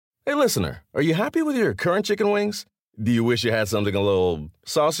Hey, listener, are you happy with your current chicken wings? Do you wish you had something a little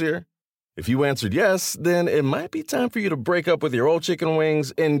saucier? If you answered yes, then it might be time for you to break up with your old chicken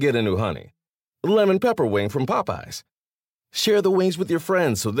wings and get a new honey. Lemon pepper wing from Popeyes. Share the wings with your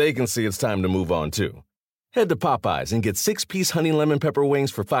friends so they can see it's time to move on, too. Head to Popeyes and get 6-piece honey lemon pepper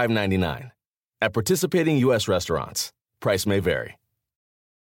wings for $5.99. At participating U.S. restaurants. Price may vary.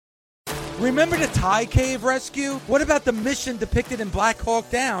 Remember the Thai cave rescue? What about the mission depicted in Black Hawk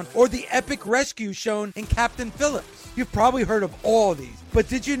Down or the epic rescue shown in Captain Phillips? You've probably heard of all these, but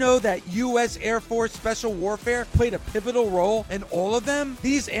did you know that U.S. Air Force Special Warfare played a pivotal role in all of them?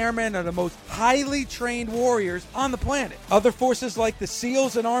 These airmen are the most highly trained warriors on the planet. Other forces like the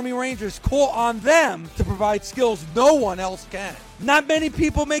SEALs and Army Rangers call on them to provide skills no one else can. Not many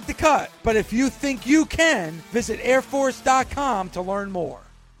people make the cut, but if you think you can, visit airforce.com to learn more.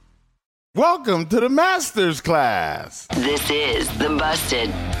 Welcome to the Masters Class. This is the Busted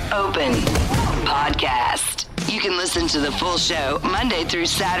Open Podcast. You can listen to the full show Monday through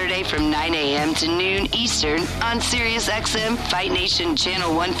Saturday from 9 a.m. to noon Eastern on SiriusXM Fight Nation Channel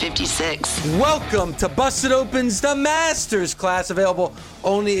 156. Welcome to Busted Open's The Masters Class, available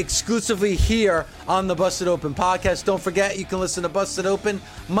only exclusively here on the Busted Open Podcast. Don't forget, you can listen to Busted Open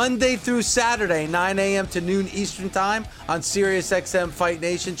Monday through Saturday, 9 a.m. to noon Eastern Time on SiriusXM Fight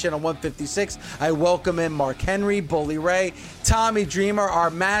Nation Channel 156. I welcome in Mark Henry, Bully Ray, Tommy Dreamer. Our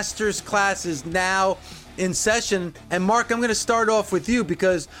Masters Class is now in session. And Mark, I'm going to start off with you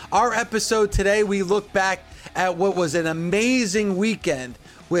because our episode today, we look back at what was an amazing weekend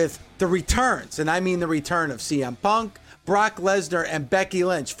with the returns. And I mean the return of CM Punk, Brock Lesnar, and Becky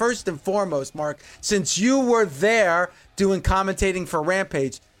Lynch. First and foremost, Mark, since you were there doing commentating for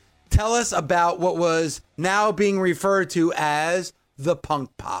Rampage, tell us about what was now being referred to as the Punk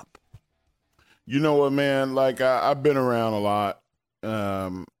Pop. You know what, man? Like, I've been around a lot,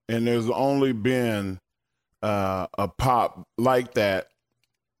 and there's only been a pop like that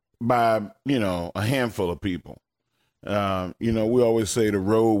by, a handful of people. We always say the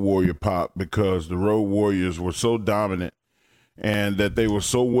Road Warrior pop because the Road Warriors were so dominant and that they were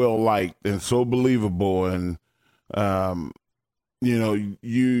so well liked and so believable. And,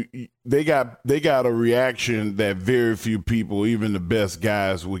 they got a reaction that very few people, even the best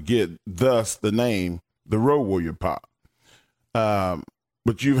guys, would get, thus the name, the Road Warrior pop.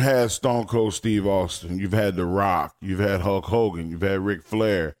 But you've had Stone Cold Steve Austin, you've had The Rock, you've had Hulk Hogan, you've had Ric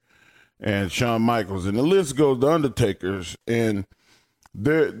Flair, and Shawn Michaels, and the list goes to Undertakers. And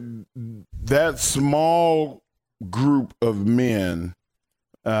that small group of men,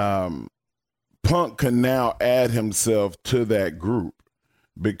 Punk can now add himself to that group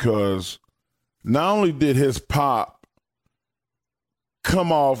because not only did his pop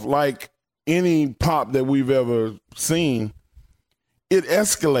come off like any pop that we've ever seen, it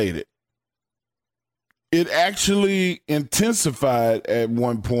escalated. It actually intensified at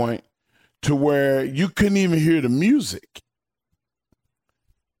one point to where you couldn't even hear the music.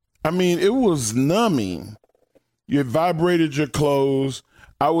 I mean, it was numbing. You vibrated your clothes.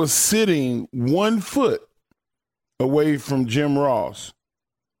 I was sitting 1 foot away from Jim Ross.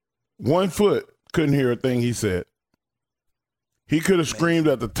 1 foot, couldn't hear a thing he said. He could have screamed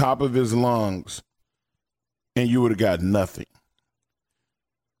at the top of his lungs, and you would have got nothing.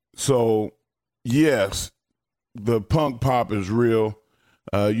 So, yes, the Punk pop is real.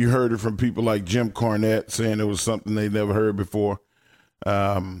 You heard it from people like Jim Cornette saying it was something they never heard before.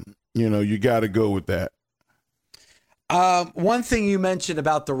 You got to go with that. One thing you mentioned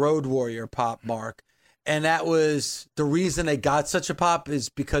about the Road Warrior pop, Mark, and that was the reason they got such a pop is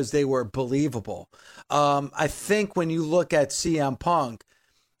because they were believable. I think when you look at CM Punk,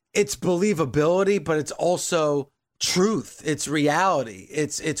 it's believability, but it's also truth. It's reality.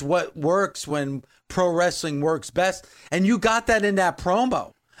 It's what works when pro wrestling works best. And you got that in that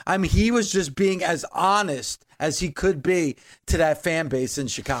promo. I mean, he was just being as honest as he could be to that fan base in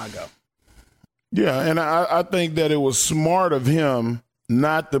Chicago. Yeah, and I think that it was smart of him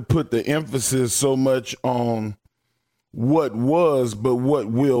not to put the emphasis so much on what was, but what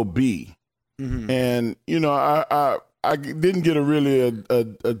will be. Mm-hmm. And, I didn't get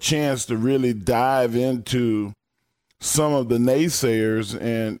a chance to really dive into some of the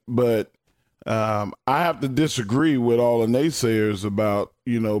naysayers, but I have to disagree with all the naysayers about,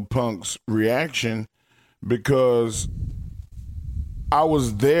 Punk's reaction because I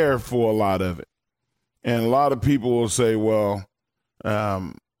was there for a lot of it. And a lot of people will say, well,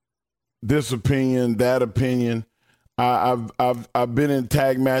 this opinion, that opinion. I've been in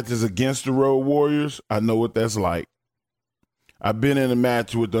tag matches against the Road Warriors. I know what that's like. I've been in a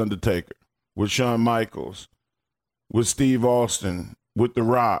match with The Undertaker, with Shawn Michaels, with Steve Austin, with The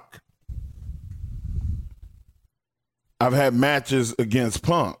Rock. I've had matches against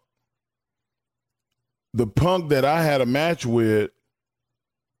Punk. The Punk that I had a match with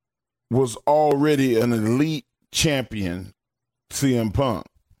was already an elite champion, CM Punk.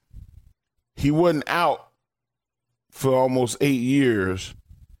 He wasn't out for almost 8 years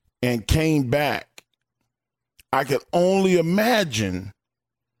and came back. I could only imagine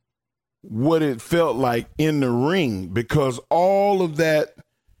what it felt like in the ring because all of that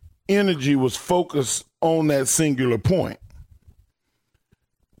energy was focused on that singular point.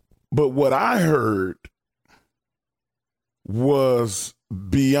 But what I heard was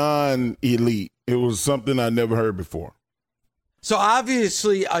beyond elite. It was something I never heard before. So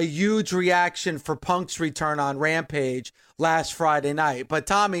obviously a huge reaction for Punk's return on Rampage last Friday night. But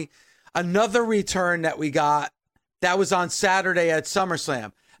Tommy, another return that we got that was on Saturday at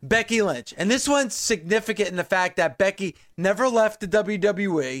SummerSlam, Becky Lynch. And this one's significant in the fact that Becky never left the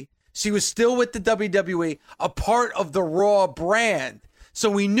WWE. She was still with the WWE, a part of the Raw brand. So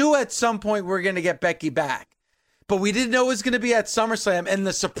we knew at some point we were going to get Becky back. But we didn't know it was going to be at SummerSlam. And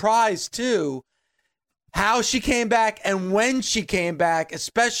the surprise, too, how she came back and when she came back,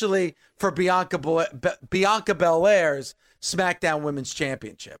 especially for Bianca Belair's SmackDown Women's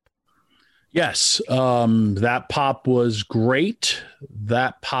Championship. Yes, that pop was great.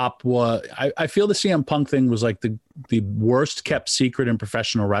 That pop was, I feel the CM Punk thing was like the worst kept secret in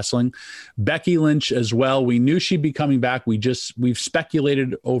professional wrestling. Becky Lynch as well. We knew she'd be coming back. We've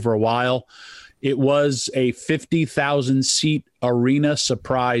speculated over a while. It was a 50,000 seat arena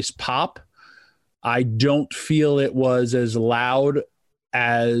surprise pop. I don't feel it was as loud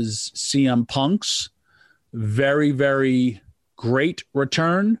as CM Punk's. Very, very great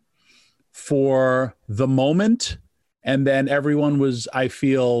return for the moment. And then everyone was, I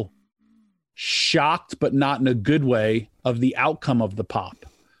feel, shocked, but not in a good way, of the outcome of the pop,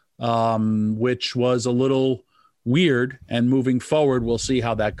 which was a little weird. And moving forward, we'll see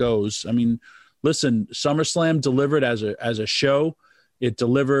how that goes. I mean, listen, SummerSlam delivered as a show. It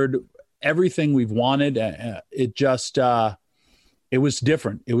delivered everything we've wanted. It just, it was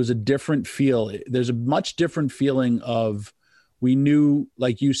different. It was a different feel. There's a much different feeling of, we knew,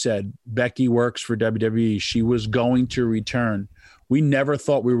 like you said, Becky works for WWE. She was going to return. We never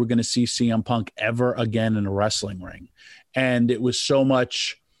thought we were going to see CM Punk ever again in a wrestling ring. And it was so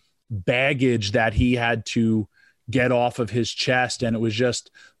much baggage that he had to get off of his chest. And it was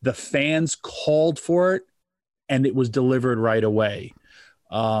just, the fans called for it and it was delivered right away.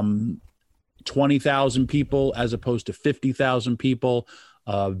 20,000 people as opposed to 50,000 people,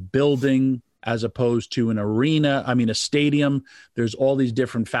 building as opposed to an arena. I mean, a stadium. There's all these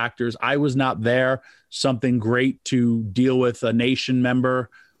different factors. I was not there. Something great to deal with a nation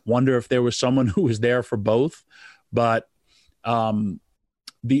member. Wonder if there was someone who was there for both. But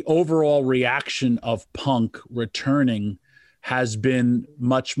the overall reaction of Punk returning has been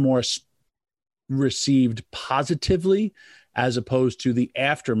much more received positively as opposed to the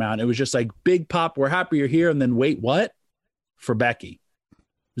aftermath. It was just like, big pop, we're happy you're here. And then wait, what? For Becky.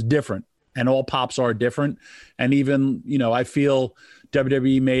 It was different. And all pops are different. And even, I feel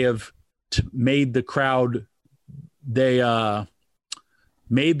WWE may have made the crowd, they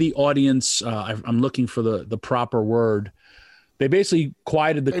made the audience, I'm looking for the proper word. They basically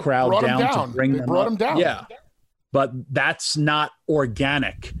quieted the crowd down to bring them up. They brought them down. Yeah. But that's not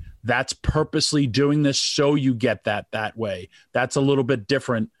organic. That's purposely doing this so you get that way. That's a little bit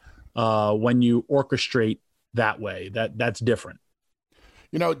different when you orchestrate that way. That's different.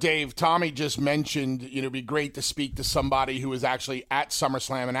 Dave, Tommy just mentioned, it'd be great to speak to somebody who was actually at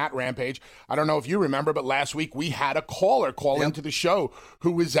SummerSlam and at Rampage. I don't know if you remember, but last week we had a caller call into the show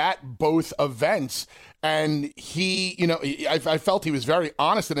who was at both events. And he, I felt he was very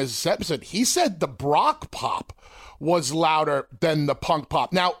honest in his episode. He said the Brock pop was louder than the Punk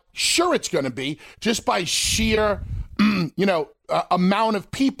pop. Now, sure, it's going to be just by sheer, amount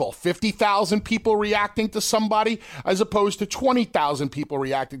of people, 50,000 people reacting to somebody as opposed to 20,000 people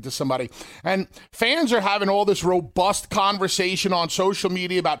reacting to somebody. And fans are having all this robust conversation on social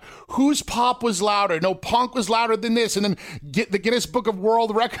media about whose pop was louder. No, Punk was louder than this. And then the Guinness Book of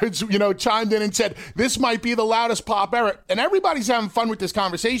World Records, chimed in and said, this might be the loudest pop ever. And everybody's having fun with this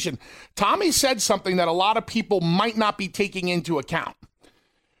conversation. Tommy said something that a lot of people might not be taking into account.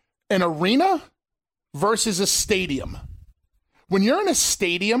 An arena versus a stadium. When you're in a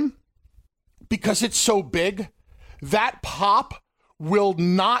stadium, because it's so big, that pop will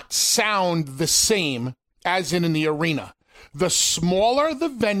not sound the same as in the arena. The smaller the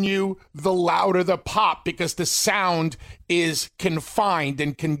venue, the louder the pop, because the sound is confined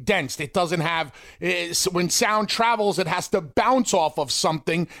and condensed. It doesn't have, when sound travels, it has to bounce off of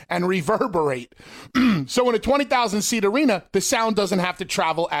something and reverberate. So in a 20,000 seat arena, the sound doesn't have to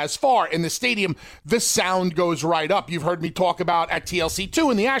travel as far. In the stadium, the sound goes right up. You've heard me talk about at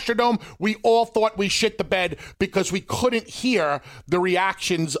TLC2 in the Astrodome, we all thought we shit the bed because we couldn't hear the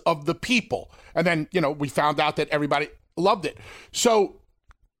reactions of the people. And then, we found out that everybody loved it. So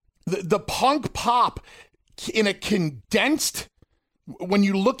the Punk pop in a condensed, when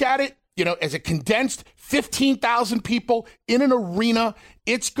you look at it, as a condensed 15,000 people in an arena,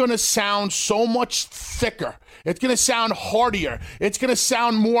 it's going to sound so much thicker. It's going to sound heartier. It's going to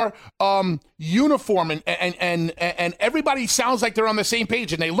sound more uniform, and everybody sounds like they're on the same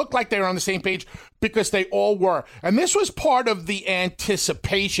page, and they look like they're on the same page because they all were. And this was part of the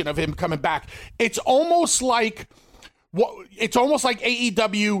anticipation of him coming back. It's almost like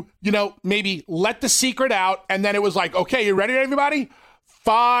AEW, maybe let the secret out, and then it was like, okay, you ready, everybody?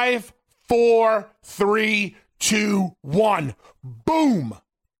 5, 4, 3, 2, 1. Boom.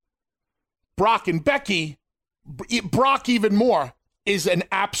 Brock and Becky, Brock even more, is an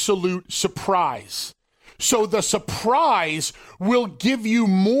absolute surprise. So the surprise will give you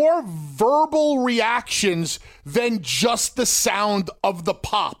more verbal reactions than just the sound of the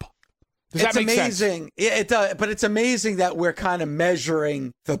pop. Does that make amazing. sense? It does, but it's amazing that we're kind of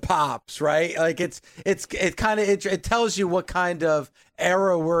measuring the pops, right? Like it tells you what kind of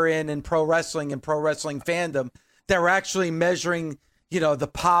era we're in pro wrestling and pro wrestling fandom, that we're actually measuring, the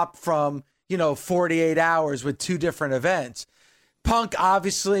pop from, 48 hours with two different events. Punk,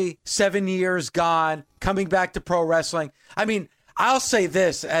 obviously, 7 years gone, coming back to pro wrestling. I mean, I'll say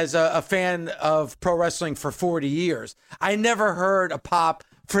this as a fan of pro wrestling for 40 years. I never heard a pop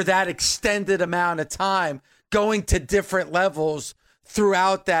for that extended amount of time, going to different levels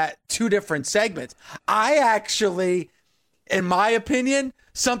throughout that two different segments. I actually, in my opinion,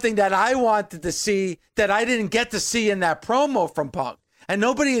 something that I wanted to see that I didn't get to see in that promo from Punk. And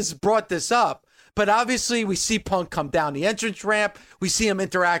nobody has brought this up, but obviously we see Punk come down the entrance ramp. We see him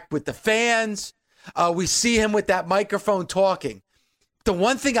interact with the fans. We see him with that microphone talking. The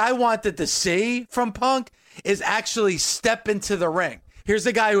one thing I wanted to see from Punk is actually step into the ring. Here's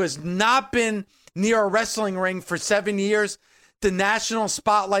a guy who has not been near a wrestling ring for 7 years. The national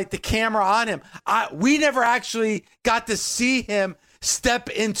spotlight, the camera on him. We never actually got to see him step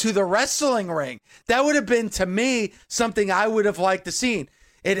into the wrestling ring. That would have been, to me, something I would have liked to see.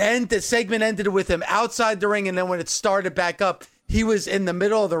 The segment ended with him outside the ring, and then when it started back up, he was in the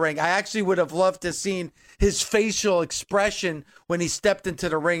middle of the ring. I actually would have loved to have seen his facial expression when he stepped into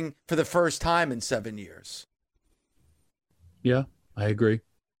the ring for the first time in 7 years. Yeah, I agree.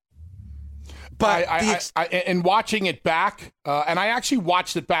 But and watching it back, and I actually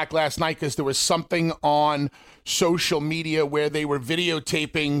watched it back last night because there was something on social media where they were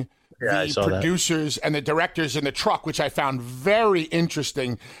videotaping the producers and the directors in the truck, which I found very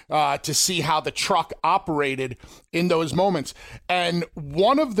interesting to see how the truck operated in those moments. And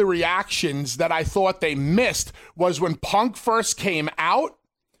one of the reactions that I thought they missed was when Punk first came out.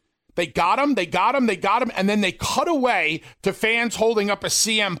 They got him, and then they cut away to fans holding up a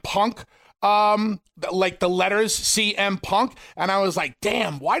CM Punk, like the letters CM Punk, and I was like,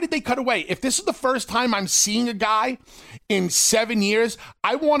 damn, why did they cut away? If this is the first time I'm seeing a guy in 7 years,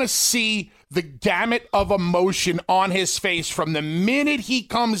 I want to see the gamut of emotion on his face from the minute he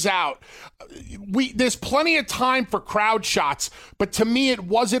comes out. There's plenty of time for crowd shots, but to me, it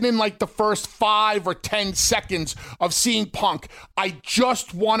wasn't in like the first 5 or 10 seconds of seeing Punk. I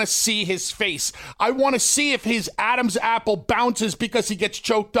just want to see his face. I want to see if his Adam's apple bounces because he gets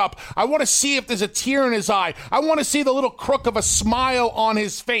choked up. I want to see if there's a tear in his eye. I want to see the little crook of a smile on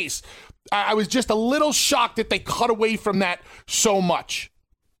his face. I was just a little shocked that they cut away from that so much.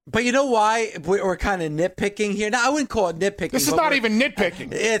 But you know why we're kind of nitpicking here? Now, I wouldn't call it nitpicking. This is not even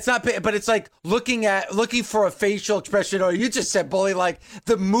nitpicking. It's not, but it's like looking for a facial expression, or you just said, Bully, like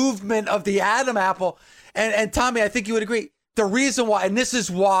the movement of the Adam apple. And Tommy, I think you would agree. The reason why, and this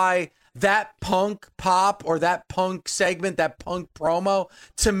is why that Punk pop or that Punk segment, that Punk promo,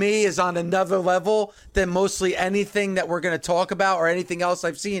 to me is on another level than mostly anything that we're going to talk about or anything else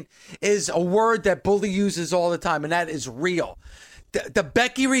I've seen, is a word that Bully uses all the time, and that is real. The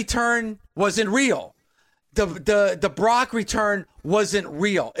Becky return wasn't real. The Brock return wasn't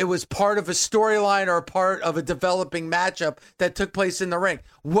real. It was part of a storyline or a part of a developing matchup that took place in the ring.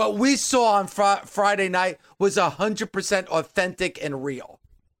 What we saw on Friday night was 100% authentic and real.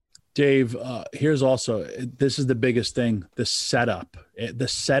 Dave, here's also, this is the biggest thing, the setup. The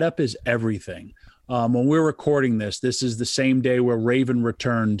setup is everything. When we're recording this is the same day where Raven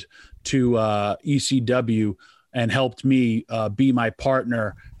returned to ECW and helped me be my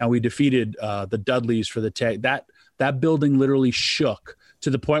partner, and we defeated the Dudleys for the tag. That building literally shook to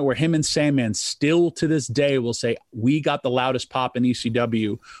the point where him and Sandman still to this day will say, we got the loudest pop in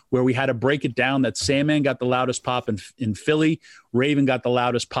ECW, where we had to break it down that Sandman got the loudest pop in Philly, Raven got the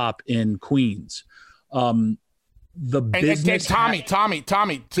loudest pop in Queens. Tommy,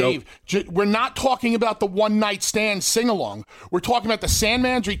 Dave, we're not talking about the one-night stand sing-along. We're talking about the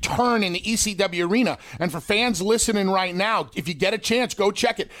Sandman's return in the ECW arena. And for fans listening right now, if you get a chance, go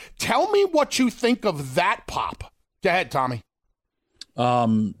check it. Tell me what you think of that pop. Go ahead, Tommy.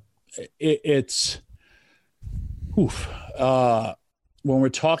 It's when we're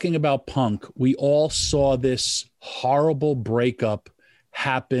talking about Punk, we all saw this horrible breakup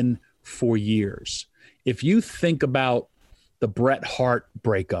happen for years. If you think about the Bret Hart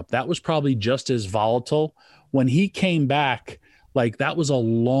breakup, that was probably just as volatile. When he came back, like, that was a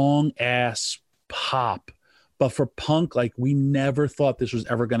long ass pop. But for Punk, like, we never thought this was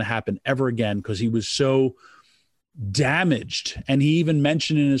ever going to happen ever again, because he was so damaged. And he even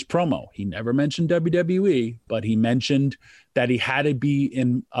mentioned in his promo, he never mentioned WWE, but he mentioned that he had to be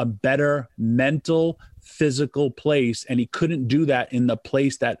in a better mental, physical place, and he couldn't do that in the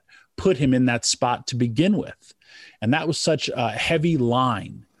place that put him in that spot to begin with. And that was such a heavy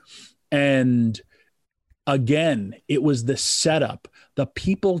line. And again, it was the setup, the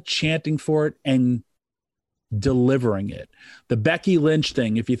people chanting for it and delivering it. The Becky Lynch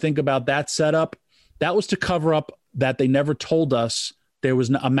thing, if you think about that setup, that was to cover up that they never told us there was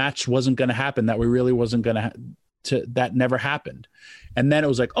a match wasn't going to happen, that we really wasn't going to that never happened. And then it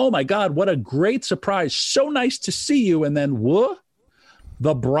was like, oh my God, what a great surprise. So nice to see you. And then what?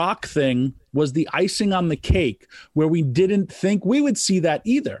 The Brock thing was the icing on the cake, where we didn't think we would see that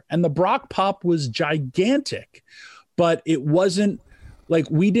either. And the Brock pop was gigantic, but it wasn't like,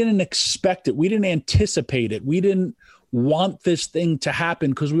 we didn't expect it. We didn't anticipate it. We didn't want this thing to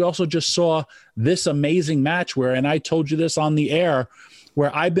happen, because we also just saw this amazing match where, and I told you this on the air,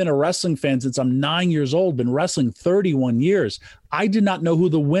 where I've been a wrestling fan since I'm 9 years old, been wrestling 31 years. I did not know who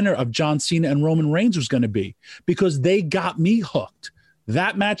the winner of John Cena and Roman Reigns was going to be, because they got me hooked.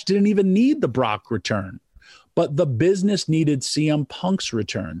 That match didn't even need the Brock return, but the business needed CM Punk's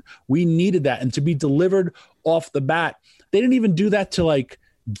return. We needed that. And to be delivered off the bat, they didn't even do that to like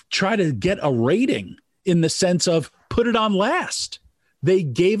try to get a rating in the sense of put it on last. They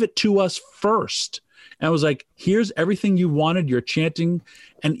gave it to us first. And I was like, here's everything you wanted. You're chanting.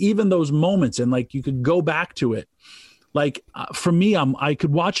 And even those moments, and like, you could go back to it. Like for me, I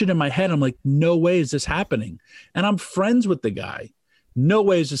could watch it in my head. I'm like, no way is this happening. And I'm friends with the guy. No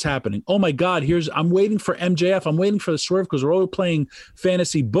way is this happening. Oh my God, I'm waiting for MJF. I'm waiting for the swerve, because we're all playing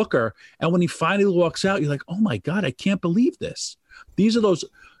fantasy booker. And when he finally walks out, you're like, oh my God, I can't believe this. These are those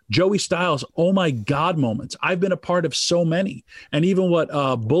Joey Styles, oh my God moments. I've been a part of so many. And even what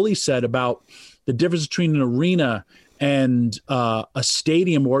Bully said about the difference between an arena and a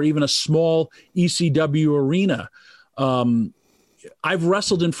stadium, or even a small ECW arena. I've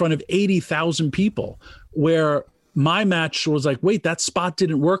wrestled in front of 80,000 people, where my match was like, wait, that spot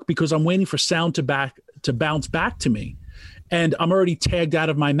didn't work because I'm waiting for sound to bounce back to me, and I'm already tagged out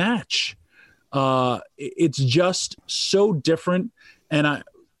of my match. It's just so different. And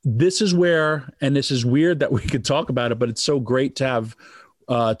this is where, and this is weird that we could talk about it, but it's so great to have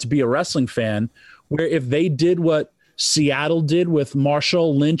to be a wrestling fan, where if they did what Seattle did with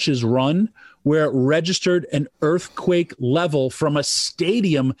Marshall Lynch's run, where it registered an earthquake level from a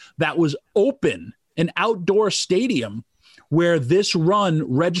stadium that was open, an outdoor stadium, where this run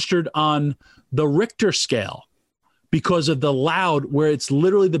registered on the Richter scale because of the loud, where it's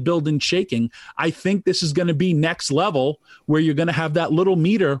literally the building shaking. I think this is going to be next level, where you're going to have that little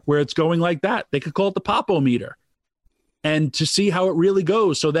meter where it's going like that. They could call it the Popo-meter, and to see how it really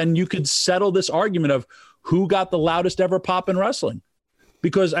goes. So then you could settle this argument of who got the loudest ever pop in wrestling.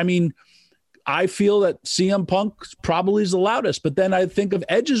 Because, I mean, I feel that CM Punk probably is the loudest, but then I think of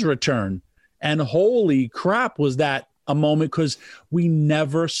Edge's return, and holy crap, was that a moment, because we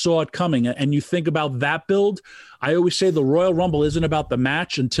never saw it coming. And you think about that build, I always say the Royal Rumble isn't about the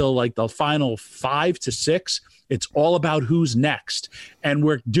match until like the final 5 to 6. It's all about who's next. And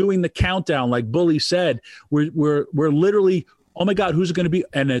we're doing the countdown, like Bully said. We're literally, oh my God, who's it going to be?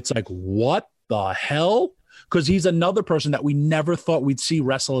 And it's like, what the hell? Because he's another person that we never thought we'd see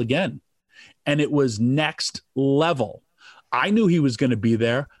wrestle again. And it was next level. I knew he was going to be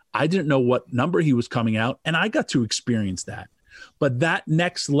there. I didn't know what number he was coming out, and I got to experience that. But that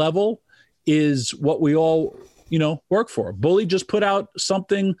next level is what we all work for. Bully just put out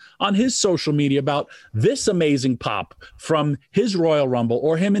something on his social media about this amazing pop from his Royal Rumble,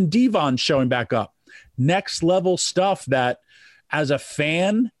 or him and Devon showing back up. Next level stuff that as a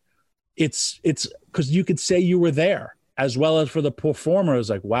fan, it's because you could say you were there, as well as for the performer. It's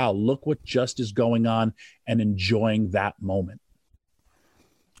like, wow, look what just is going on, and enjoying that moment.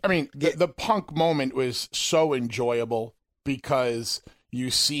 I mean, the Punk moment was so enjoyable because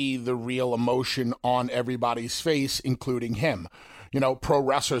you see the real emotion on everybody's face, including him. Pro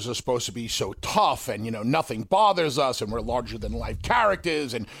wrestlers are supposed to be so tough and, nothing bothers us and we're larger than life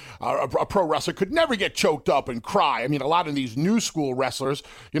characters, and a pro wrestler could never get choked up and cry. I mean, a lot of these new school wrestlers,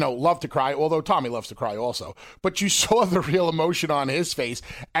 love to cry, although Tommy loves to cry also. But you saw the real emotion on his face,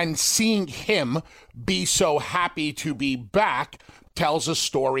 and seeing him be so happy to be back tells a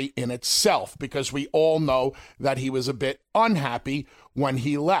story in itself, because we all know that he was a bit unhappy when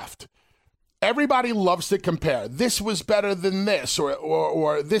he left. Everybody loves to compare. This was better than this,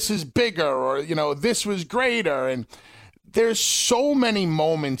 or this is bigger, or, this was greater. And there's so many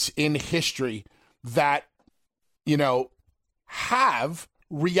moments in history that, have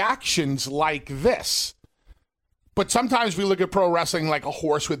reactions like this. But sometimes we look at pro wrestling like a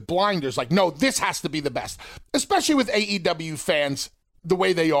horse with blinders, like, no, this has to be the best, especially with AEW fans the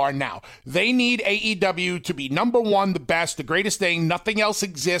way they are now. They need AEW to be number one, the best, the greatest thing. Nothing else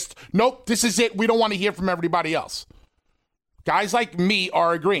exists. Nope, this is it. We don't want to hear from everybody else. Guys like me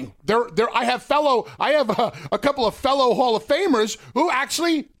are agreeing. I have a couple of fellow Hall of Famers who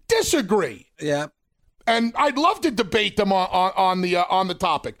actually disagree. Yeah. And I'd love to debate them on the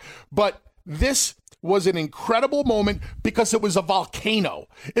topic. But this was an incredible moment because it was a volcano.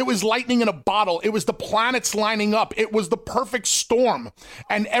 It was lightning in a bottle. It was the planets lining up. It was the perfect storm.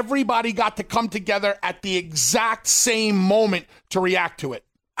 And everybody got to come together at the exact same moment to react to it.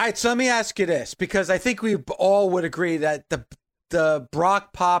 All right, so let me ask you this, because I think we all would agree that the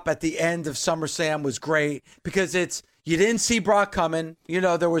Brock pop at the end of SummerSlam was great, because you didn't see Brock coming.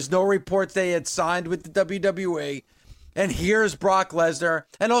 There was no reports they had signed with the WWE. And here's Brock Lesnar,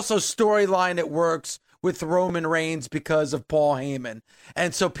 and also storyline it works with Roman Reigns because of Paul Heyman.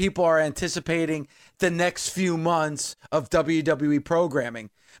 And so people are anticipating the next few months of WWE programming.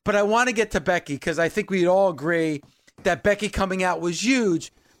 But I want to get to Becky, because I think we'd all agree that Becky coming out was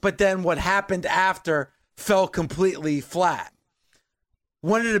huge, but then what happened after fell completely flat.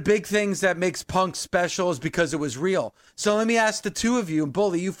 One of the big things that makes Punk special is because it was real. So let me ask the two of you, and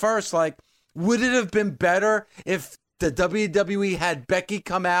Bully, you first, would it have been better if the WWE had Becky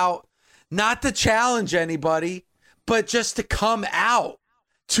come out, not to challenge anybody, but just to come out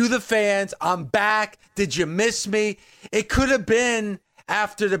to the fans? I'm back. Did you miss me? It could have been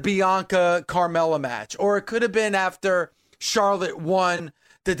after the Bianca Carmella match, or it could have been after Charlotte won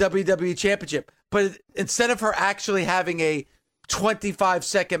the WWE Championship. But instead of her actually having a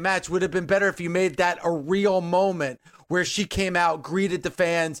 25-second match, would have been better if you made that a real moment where she came out, greeted the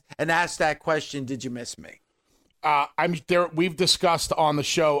fans, and asked that question, did you miss me? We've discussed on the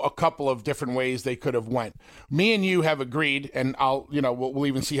show a couple of different ways they could have went. Me and you have agreed, and we'll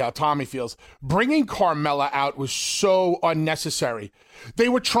even see how Tommy feels. Bringing Carmella out was so unnecessary. They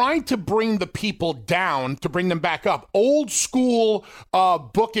were trying to bring the people down to bring them back up. Old school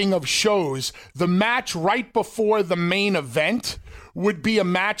booking of shows. The match right before the main event would be a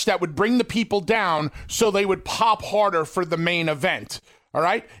match that would bring the people down so they would pop harder for the main event. All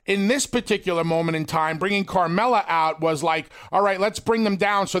right. In this particular moment in time, bringing Carmella out was like, all right, let's bring them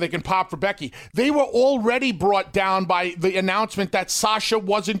down so they can pop for Becky. They were already brought down by the announcement that Sasha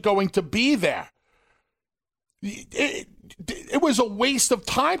wasn't going to be there. It was a waste of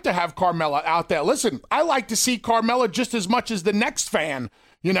time to have Carmella out there. Listen, I like to see Carmella just as much as the next fan,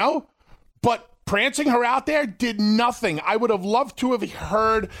 but prancing her out there did nothing. I would have loved to have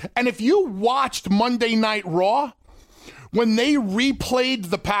heard. And if you watched Monday Night Raw, when they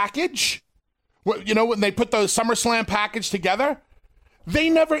replayed the package, when they put the SummerSlam package together, they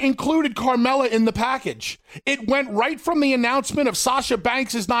never included Carmella in the package. It went right from the announcement of Sasha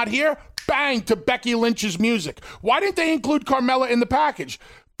Banks is not here, bang, to Becky Lynch's music. Why didn't they include Carmella in the package?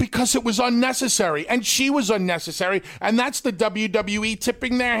 Because it was unnecessary, and she was unnecessary, and that's the WWE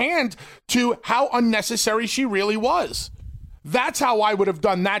tipping their hand to how unnecessary she really was. That's how I would have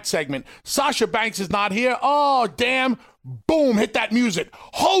done that segment. Sasha Banks is not here. Oh, damn. Boom, hit that music.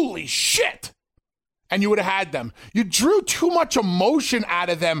 Holy shit. And you would have had them. You drew too much emotion out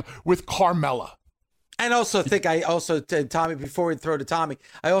of them with Carmella. And also think Tommy, before we throw to Tommy,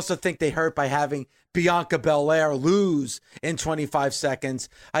 I also think they hurt by having Bianca Belair lose in 25 seconds.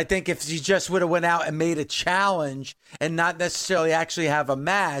 I think if she just would have went out and made a challenge and not necessarily actually have a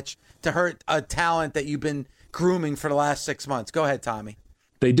match to hurt a talent that you've been grooming for the last 6 months. Go ahead, Tommy.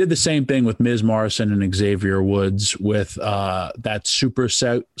 They did the same thing with Miz Morrison and Xavier Woods with that Super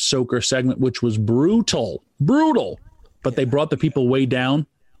Soaker segment, which was brutal. But they brought the people way down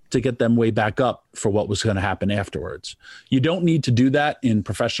to get them way back up for what was going to happen afterwards. You don't need to do that in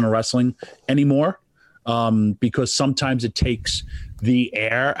professional wrestling anymore because sometimes it takes the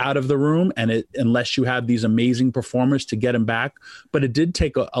air out of the room, and unless you have these amazing performers to get them back. But it did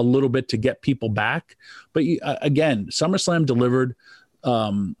take a little bit to get people back. But again, SummerSlam delivered.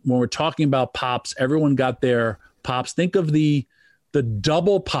 When we're talking about pops, everyone got their pops. Think of the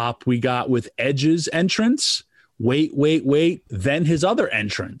double pop we got with Edge's entrance. Wait. Then his other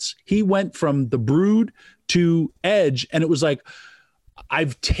entrance. He went from the Brood to Edge, and it was like,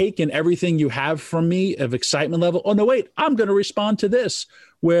 I've taken everything you have from me of excitement level. Oh, no, wait, I'm going to respond to this.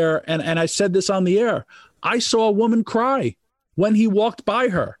 And I said this on the air. I saw a woman cry when he walked by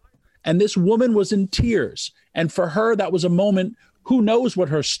her, and this woman was in tears. And for her, that was a moment. Who knows what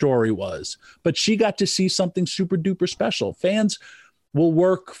her story was, but she got to see something super duper special. Fans will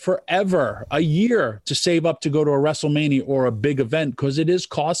work forever, a year, to save up to go to a WrestleMania or a big event because it is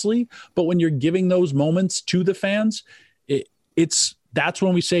costly. But when you're giving those moments to the fans, that's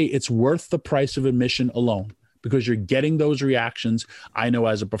when we say it's worth the price of admission alone, because you're getting those reactions. I know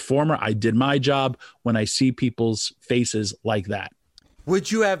as a performer, I did my job when I see people's faces like that.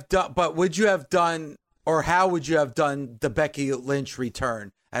 Would you have done, or how would you have done the Becky Lynch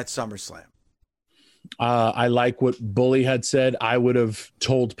return at SummerSlam? I like what Bully had said. I would have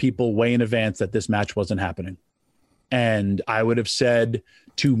told people way in advance that this match wasn't happening. And I would have said,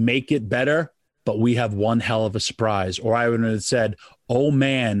 to make it better, but we have one hell of a surprise. Or I would have said, oh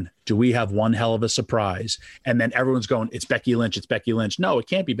man, do we have one hell of a surprise? And then everyone's going, it's Becky Lynch, it's Becky Lynch. No, it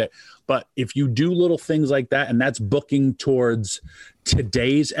can't be Becky. But if you do little things like that, and that's booking towards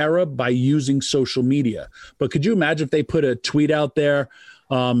today's era by using social media. But could you imagine if they put a tweet out there,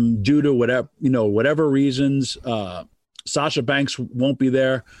 due to whatever reasons, Sasha Banks won't be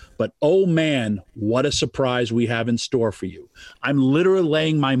there, but oh man, what a surprise we have in store for you. I'm literally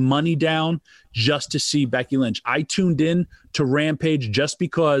laying my money down just to see Becky Lynch. I tuned in to Rampage just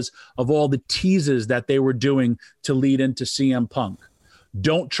because of all the teases that they were doing to lead into CM Punk.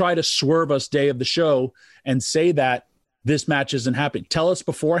 Don't try to swerve us day of the show and say that this match isn't happening. Tell us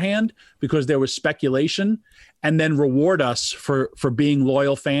beforehand, because there was speculation, and then reward us for being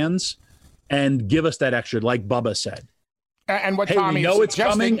loyal fans and give us that extra, like Bubba said. And what hey, Tommy we know it's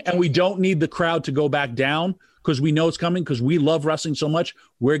coming, and we don't need the crowd to go back down because we know it's coming, because we love wrestling so much.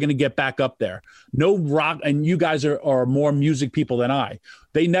 We're going to get back up there. No rock, and you guys are more music people than I.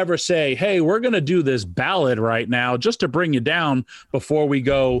 They never say, hey, we're going to do this ballad right now just to bring you down before we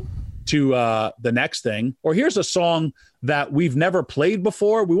go to the next thing. Or here's a song that we've never played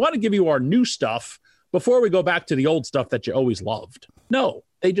before. We want to give you our new stuff before we go back to the old stuff that you always loved. No,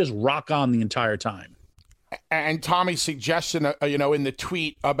 they just rock on the entire time. And Tommy's suggestion, in the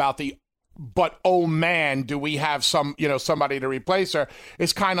tweet about but oh man, do we have somebody to replace her,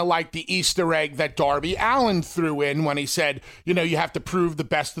 is kind of like the Easter egg that Darby Allin threw in when he said, you have to prove the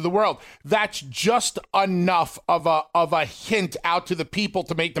best of the world. That's just enough of a hint out to the people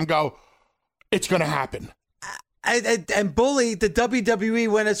to make them go, it's going to happen. And Bully, the WWE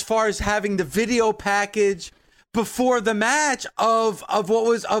went as far as having the video package before the match of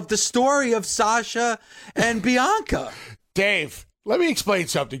the story of Sasha and Bianca. Dave, let me explain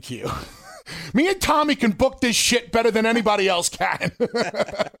something to you. Me and Tommy can book this shit better than anybody else can.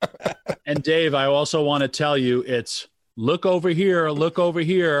 And Dave, I also want to tell you, it's look over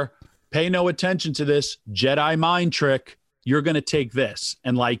here, pay no attention to this Jedi mind trick. You're going to take this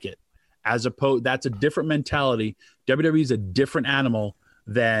and like it. As opposed, that's a different mentality. WWE is a different animal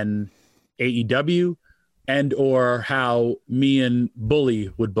than AEW and or how me and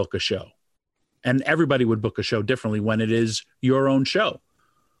Bully would book a show. And everybody would book a show differently when it is your own show.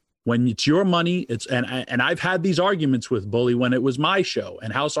 When it's your money, and I've had these arguments with Bully when it was my show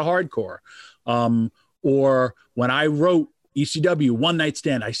and House of Hardcore, or when I wrote ECW One Night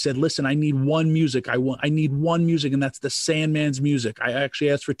Stand. I said, listen, I need one music. I need one music, and that's the Sandman's music. I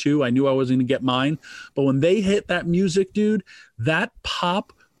actually asked for two. I knew I wasn't going to get mine. But when they hit that music, dude, that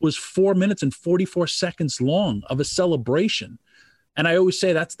pop was 4 minutes and 44 seconds long of a celebration. And I always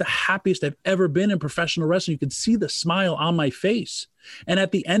say that's the happiest I've ever been in professional wrestling. You could see the smile on my face. And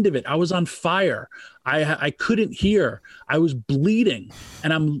at the end of it, I was on fire. I couldn't hear. I was bleeding.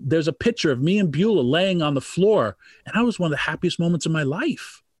 And there's a picture of me and Beulah laying on the floor. And I was one of the happiest moments of my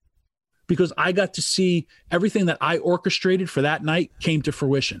life because I got to see everything that I orchestrated for that night came to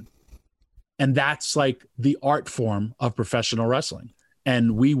fruition. And that's like the art form of professional wrestling.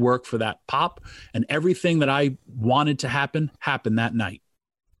 And we worked for that pop, and everything that I wanted to happen happened that night.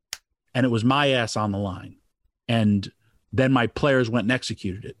 And it was my ass on the line. And then my players went and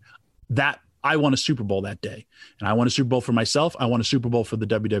executed it. That I won a Super Bowl that day. And I won a Super Bowl for myself. I won a Super Bowl for the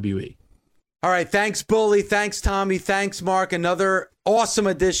WWE. All right. Thanks, Bully. Thanks, Tommy. Thanks, Mark. Another awesome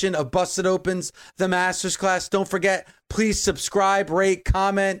edition of Busted Opens, the Masters Class. Don't forget, please subscribe, rate,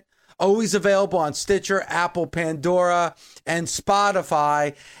 comment. Always available on Stitcher, Apple, Pandora, and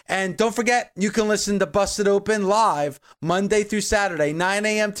Spotify. And don't forget, you can listen to Busted Open live Monday through Saturday, 9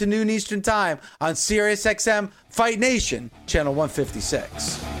 a.m. to noon Eastern Time on SiriusXM Fight Nation, Channel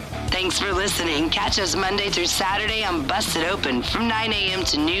 156. Thanks for listening. Catch us Monday through Saturday on Busted Open from 9 a.m.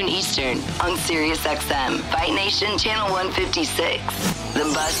 to noon Eastern on SiriusXM Fight Nation, Channel 156. The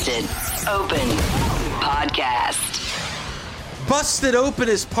Busted Open Podcast. Busted Open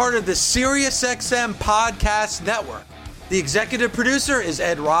is part of the SiriusXM Podcast Network. The executive producer is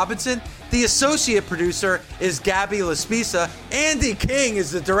Ed Robinson. The associate producer is Gabby Laspisa. Andy King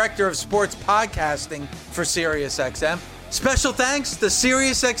is the director of sports podcasting for SiriusXM. Special thanks to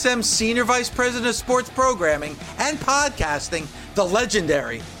SiriusXM Senior Vice President of Sports Programming and Podcasting, the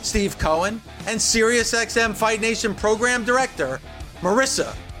legendary Steve Cohen, and SiriusXM Fight Nation Program Director,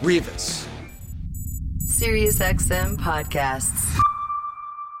 Marissa Rivas. SiriusXM Podcasts.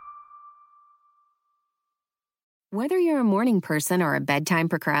 Whether you're a morning person or a bedtime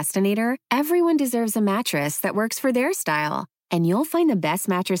procrastinator, everyone deserves a mattress that works for their style. And you'll find the best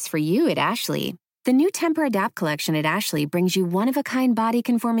mattress for you at Ashley. The new Tempur-Adapt collection at Ashley brings you one-of-a-kind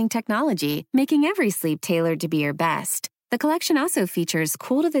body-conforming technology, making every sleep tailored to be your best. The collection also features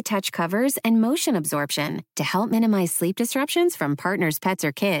cool-to-the-touch covers and motion absorption to help minimize sleep disruptions from partners, pets,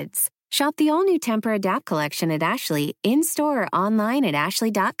 or kids. Shop the all-new Tempur-Adapt collection at Ashley, in-store or online at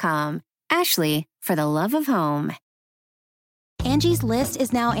ashley.com. Ashley, for the love of home. Angie's List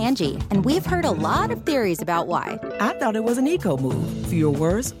is now Angie, and we've heard a lot of theories about why. I thought it was an eco move. Fewer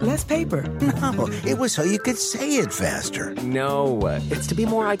words, less paper. No, it was so you could say it faster. No, it's to be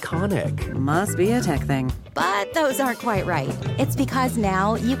more iconic. Must be a tech thing. But those aren't quite right. It's because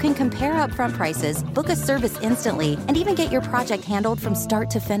now you can compare upfront prices, book a service instantly, and even get your project handled from start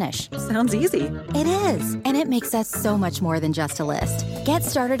to finish. Sounds easy. It is, and it makes us so much more than just a list. Get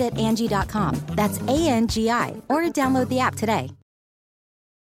started at Angie.com. That's ANGI, or download the app today.